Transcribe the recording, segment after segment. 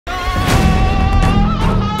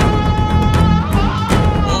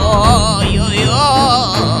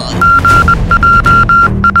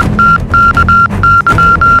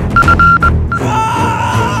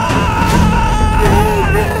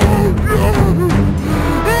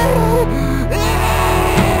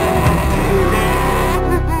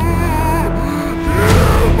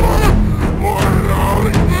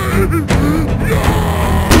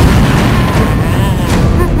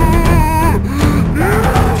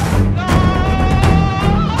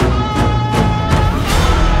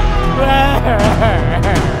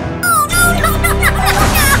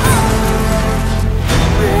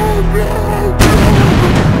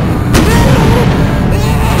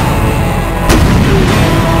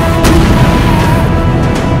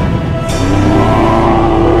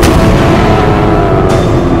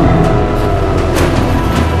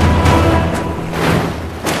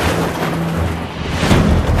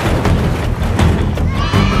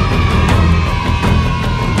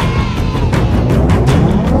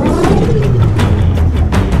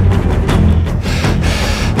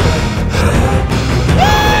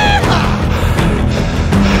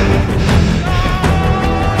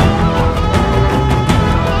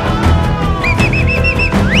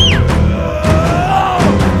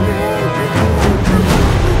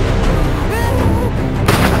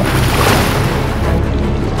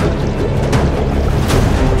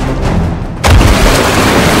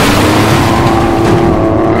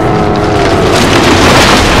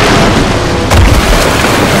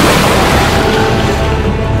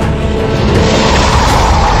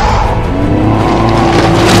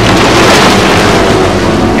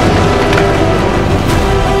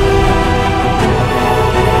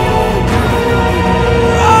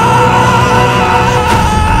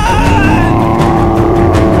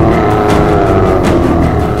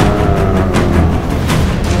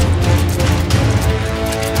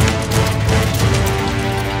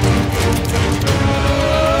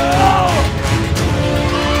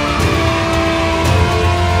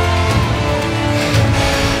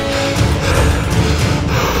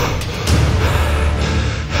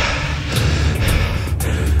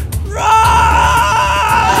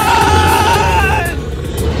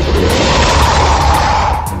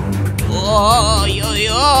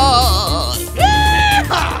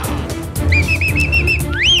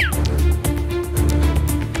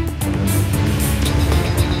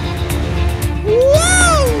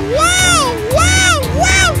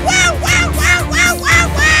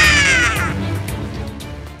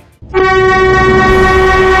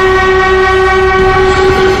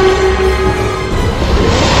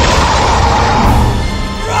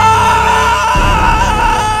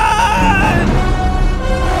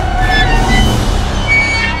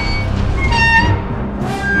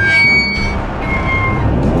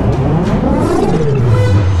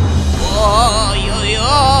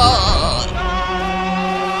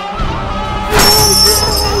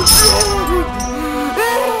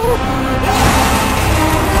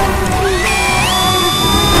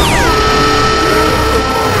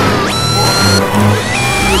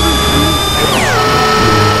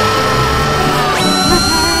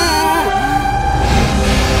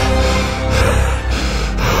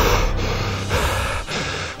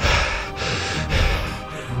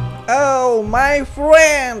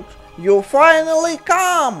friend! You finally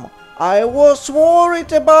come! I was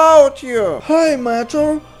worried about you! Hi,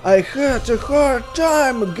 MATER! I had a hard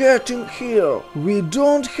time getting here. We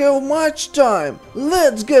don't have much time.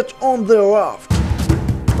 Let's get on the raft.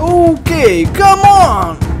 Okay, come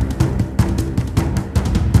on!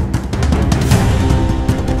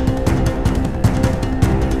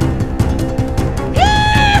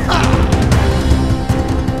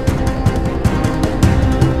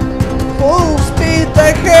 Full speed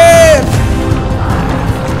ahead!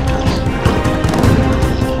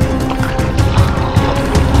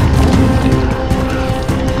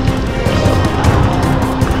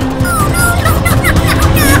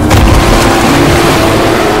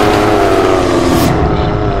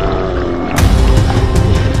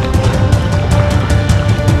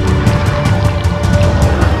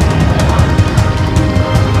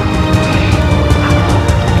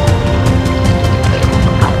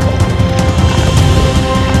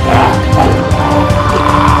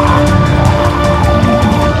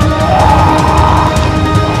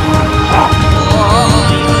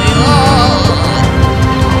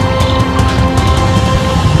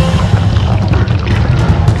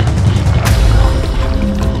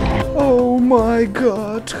 My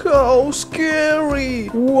God, how scary!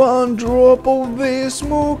 One drop of these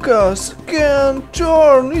mucus can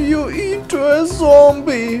turn you into a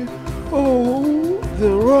zombie. Oh, the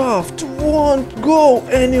raft won't go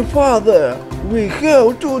any further. We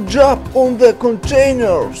have to jump on the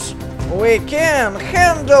containers. We can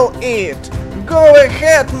handle it. Go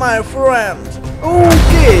ahead, my friend.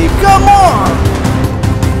 Okay, come on!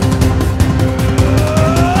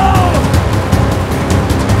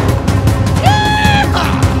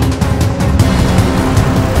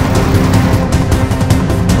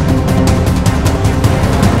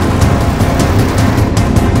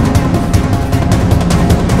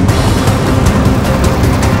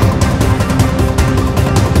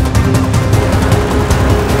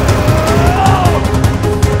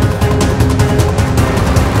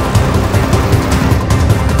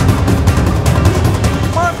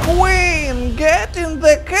 McQueen, get in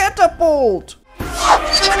the catapult!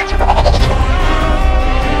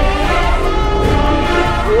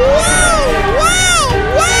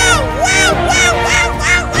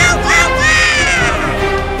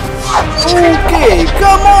 Okay,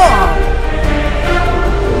 come on!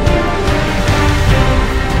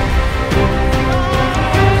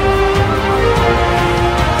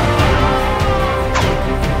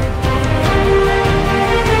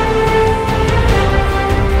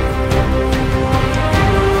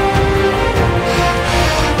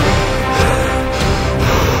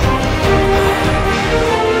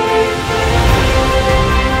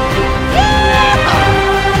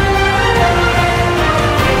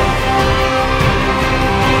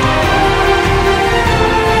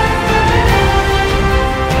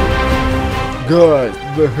 Guys,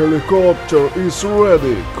 the helicopter is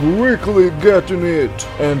ready. Quickly get in it,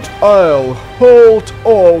 and I'll hold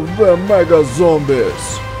off the mega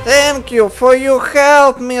zombies. Thank you for your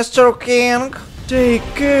help, Mr. King. Take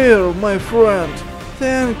care, my friend.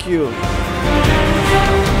 Thank you.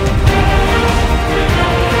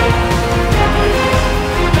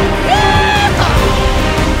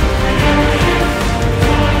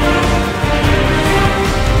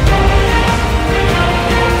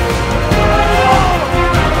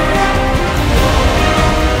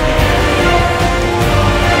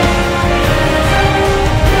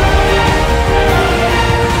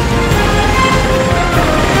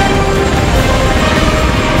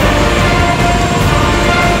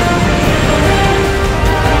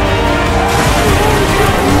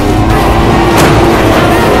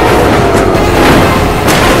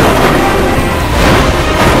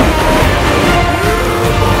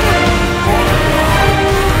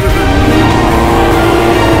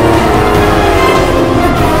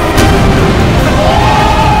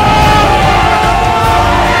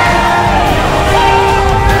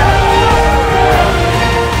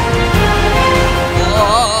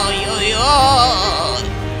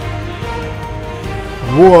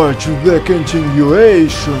 Watch the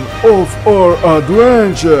continuation of our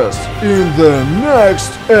adventures in the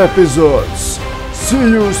next episodes. See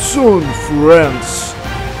you soon, friends!